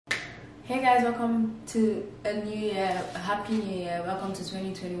Hey guys, welcome to a new year, a happy new year. Welcome to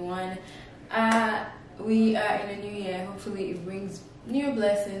 2021. We are in a new year. Hopefully it brings new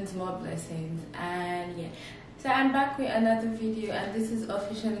blessings, more blessings, and yeah. So I'm back with another video, and this is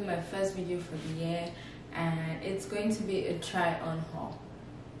officially my first video for the year, and it's going to be a try on haul.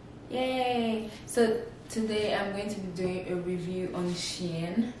 Yay! So today I'm going to be doing a review on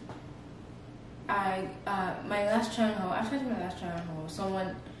Shein. My last try on haul, after my last try on haul,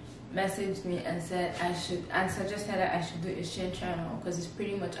 someone messaged me and said suggested that I should do a Shein try on haul because it's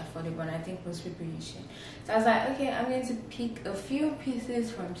pretty much affordable, and I think most people use Shein. So I was like, okay, I'm going to pick a few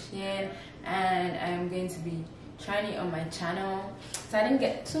pieces from Shein and I'm going to be trying it on my channel. So I didn't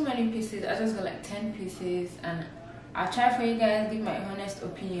get too many pieces, I just got like 10 pieces, and I'll try for you guys, give my honest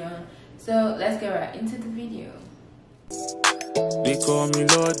opinion. So let's get right into the video. They call me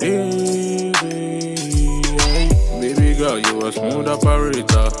Lord Baby girl, you a smooth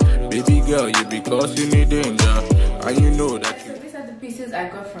operator. Baby girl, you because you need danger. And you know that you... So these are the pieces I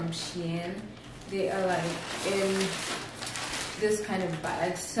got from Shein. They are like in this kind of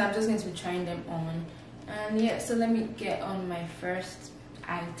bag. So I'm just going to be trying them on. And yeah, so let me get on my first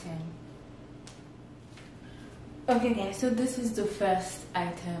item. Okay guys, so this is the first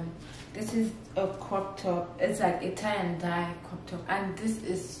item. This is a crop top. It's like a tie and dye crop top, and this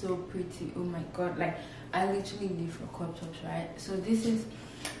is so pretty. Oh my god, like I literally live for crop tops, right? So this is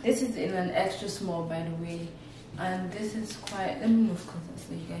in an extra small, by the way, and this is quite, let me move closer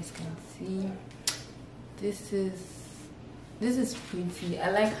so you guys can see. This is pretty. I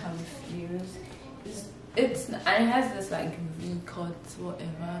like how it feels. And it has this like V cut,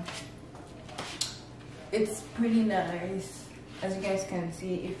 whatever. It's pretty nice. As you guys can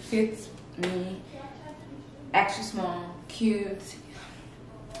see, it fits me. Extra small, cute.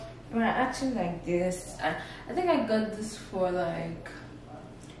 But I actually like this. I think I got this for like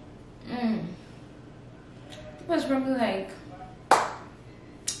it was probably like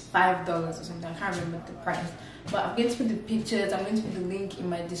 $5 or something. I can't remember the price. But I'm going to put the pictures, I'm going to put the link in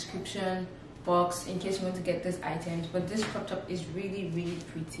my description box in case you want to get these items. But this crop top is really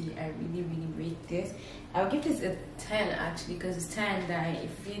pretty. I really rate this. I'll give this a 10 actually, because it's tie and dye, it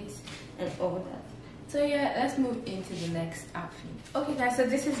fits and all that. So yeah, let's move into the next outfit. Okay guys, so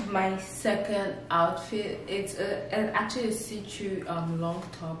this is my second outfit. It's actually a see-through long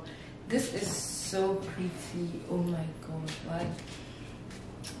top. This is so pretty. Oh my god, like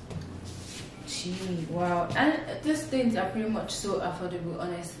gee, wow. And these things are pretty much so affordable,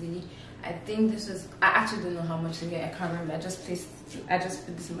 honestly. I think this was, I actually don't know how much to get, I can't remember. I just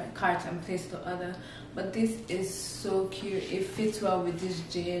put this in my cart and placed the other. But this is so cute. It fits well with this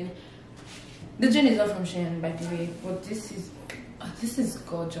jean. The jean is not from Shein, by the way, but this is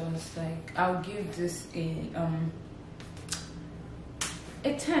gorgeous. Like I'll give this a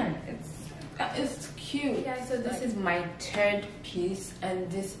 10. It's cute. Yeah, so this is my third piece, and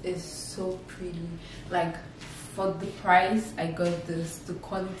this is so pretty. Like for the price I got this, the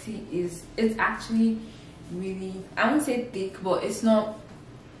quality it's actually really, I won't say thick, but it's not,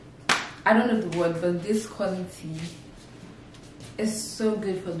 I don't know the word, but this quality is so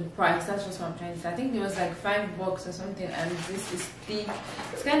good for the price. That's just what I'm trying to say. I think it was like $5 or something, and this is thick.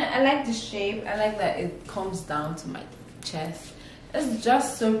 It's kind of, I like the shape. I like that it comes down to my chest. It's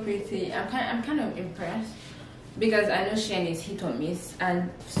just so pretty. I'm kind of impressed, because I know Shein is hit or miss, and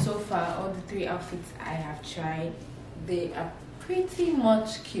so far all the 3 outfits I have tried, they are pretty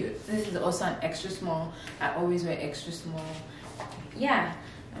much cute. This is also an extra small. I always wear extra small. Yeah,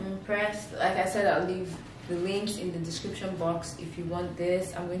 I'm impressed. Like I said, I'll leave the links in the description box if you want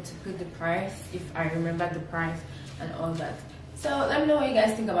this. I'm going to put the price if I remember the price and all that. So let me know what you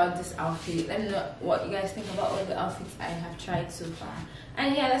guys think about this outfit. Let me know what you guys think about all the outfits I have tried so far.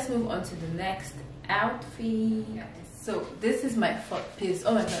 And yeah, let's move on to the next outfit. So this is my 4th piece.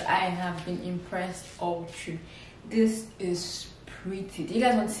 Oh my god, I have been impressed all through. This is pretty. Do you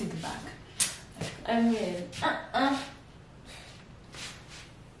guys want to see the back? I mean,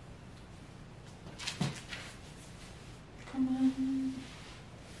 come on.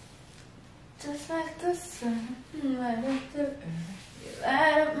 Just like the sun, light up the earth, you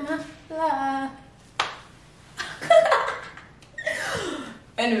light up my life.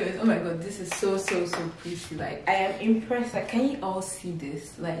 Anyways, oh my god, this is so pretty. Like I am impressed. Like, can you all see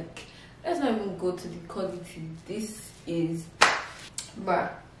this? Like, let's not even go to the quality. This is,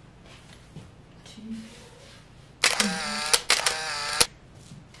 bruh.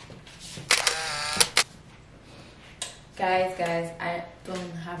 Guys, I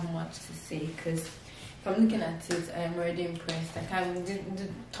don't have much to say, because if I'm looking at it, I am already impressed. I can't, the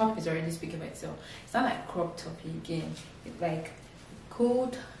top is already speaking by itself. It's not like crop toppy again. It's like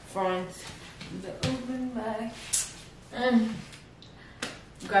cold front, the open back.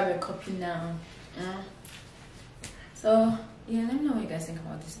 Grab your copy now. So yeah, let me know what you guys think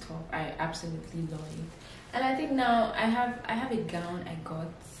about this top. I absolutely love it, and I think now I have a gown I got.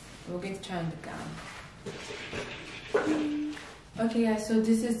 We're going to try on the gown. Okay guys, so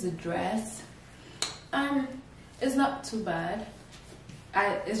this is the dress. It's not too bad.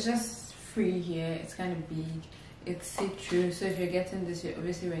 It's just free here. It's kind of big. It's see-through, so if you're getting this, you're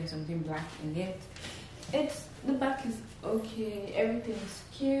obviously wearing something black in it. The back is okay. Everything is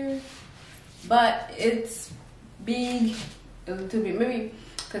cute, but it's big a little bit. Maybe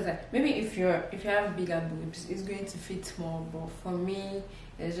because maybe if you have bigger boobs, it's going to fit more. But for me,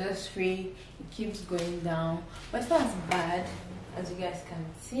 it's just free. It keeps going down, but it's not as bad as you guys can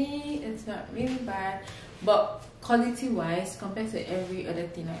see. It's not really bad, but quality wise, compared to every other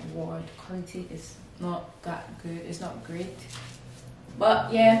thing I wore, the quality is not that good. It's not great,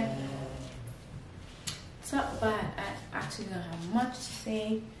 but yeah, it's not bad. I actually don't have much to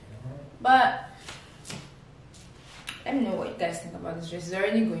say, but let me know what you guys think about this dress. It's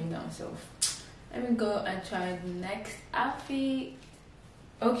already going down, so let me go and try the next outfit.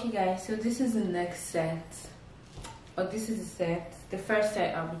 Okay guys, so this is the next set. Oh, this is the set, the first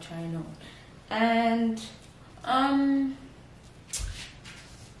set I'll be trying on. And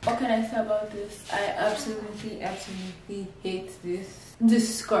what can I say about this? I absolutely hate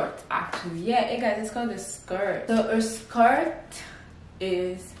this skirt. Actually, yeah, hey guys, it's called a skirt. So a skirt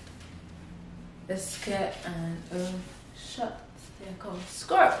is a skirt and a short. They're called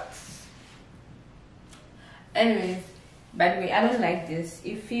skirts. Anyways, by the way, I don't like this.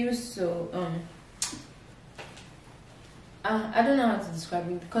 It feels so I don't know how to describe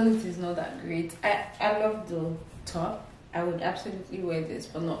it. The quality is not that great. I love the top. I would absolutely wear this,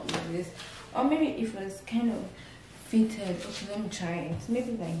 but not with this. Or maybe if it was kind of fitted. Okay, let me try it.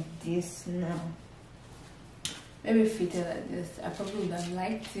 Maybe like this now. Maybe fitted like this. I probably would have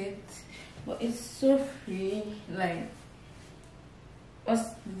liked it, but it's so free. Like, what's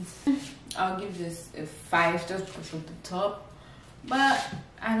this? I'll give this a 5 just because of the top, but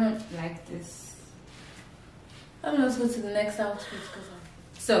I don't like this. Let's go to the next outfit.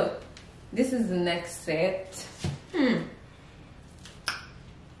 So this is the next set.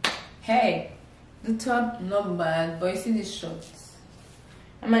 Hey, the top not bad, but you see these shorts.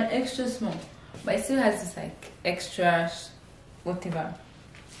 I'm an extra small, but it still has this like extra whatever.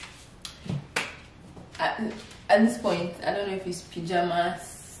 At this point, I don't know if it's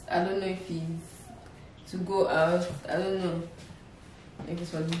pajamas. I don't know if it's to go out. I don't know if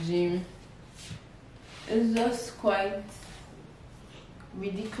it's for the gym. It's just quite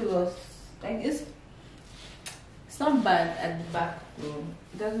ridiculous. Like it's not bad at the back though.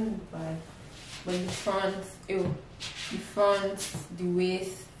 It doesn't look bad, but the front, ew, the front, the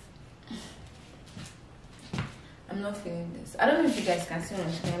waist. I'm not feeling this. I don't know if you guys can see on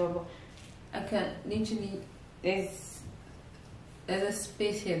the camera, but I can literally. There's a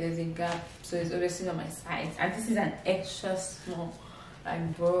space here. There's a gap, so it's obviously not my size. And this is an extra small.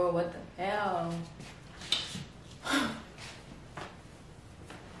 Like, bro, what the hell?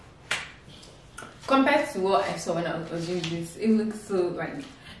 Compared to what I saw when I was doing this, it looks so like,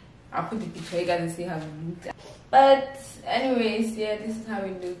 I'll put the picture, you guys see how it looks. But anyways, yeah, this is how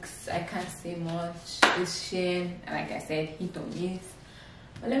it looks. I can't say much. It's Shein, and like I said, hit or miss.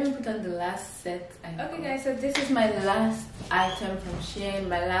 But let me put on the last set. Okay guys, so this is my last item from Shein,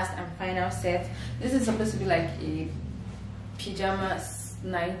 my last and final set. This is supposed to be like a pajamas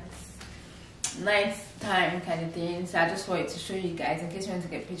night time kind of thing, so I just wanted to show you guys in case you want to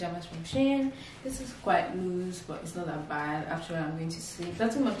get pajamas from Shein. This is quite loose, but it's not that bad. After I'm going to sleep,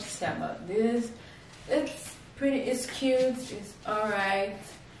 not too much to say about this. It's pretty, it's cute, it's all right.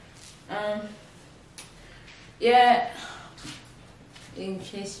 Yeah, in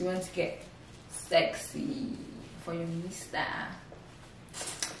case you want to get sexy for your mister,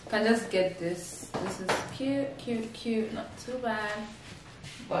 you can just get this. This is cute, not too bad.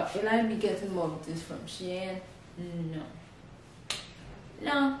 But will I be getting more of this from Shein?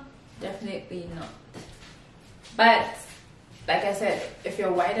 No, definitely not. But like I said, if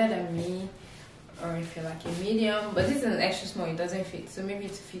you're wider than me, or if you're like a medium, but this is an extra small, it doesn't fit, so maybe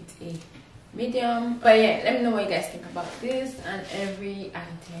to fit a medium. But yeah, let me know what you guys think about this and every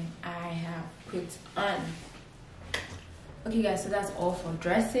item I have put on. Okay guys, so that's all for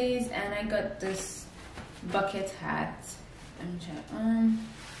dresses, and I got this bucket hat. Let me try on.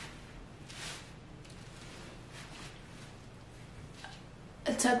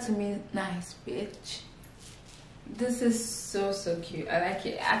 Talk to me nice, bitch. This is so cute. I like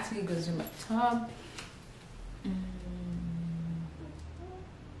it. It actually goes with my top.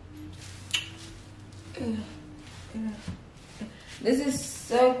 This is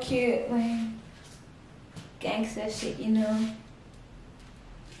so cute, like gangster shit, you know.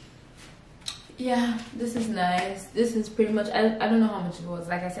 Yeah, this is nice. This is pretty much, I don't know how much it was.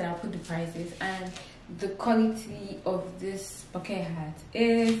 Like I said, I'll put the prices. And the quality of this bucket hat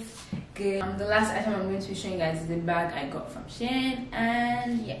is good. The last item I'm going to be showing you guys is the bag I got from Shein,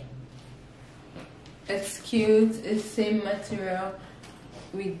 and yeah, it's cute. It's same material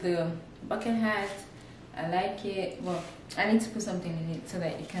with the bucket hat. I like it. Well, I need to put something in it so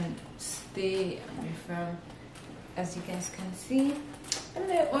that it can stay and be firm, as you guys can see. I don't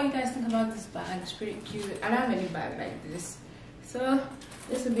know what you guys think about this bag. It's pretty cute. I don't have any bag like this, so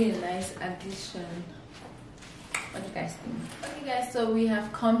this will be a nice addition. What do you guys think? Okay guys, so we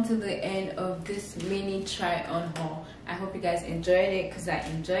have come to the end of this mini try on haul. I hope you guys enjoyed it, because I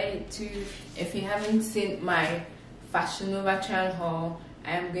enjoyed it too. If you haven't seen my Fashion Nova try on haul,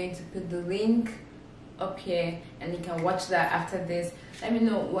 I am going to put the link up here and you can watch that after this. Let me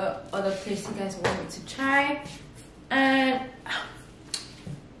know what other place you guys want me to try, and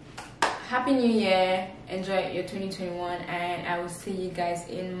Happy New Year. Enjoy your 2021, and I will see you guys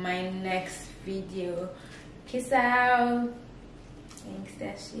in my next video. Peace out. Thanks,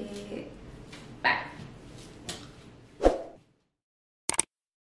 that shit. Bye.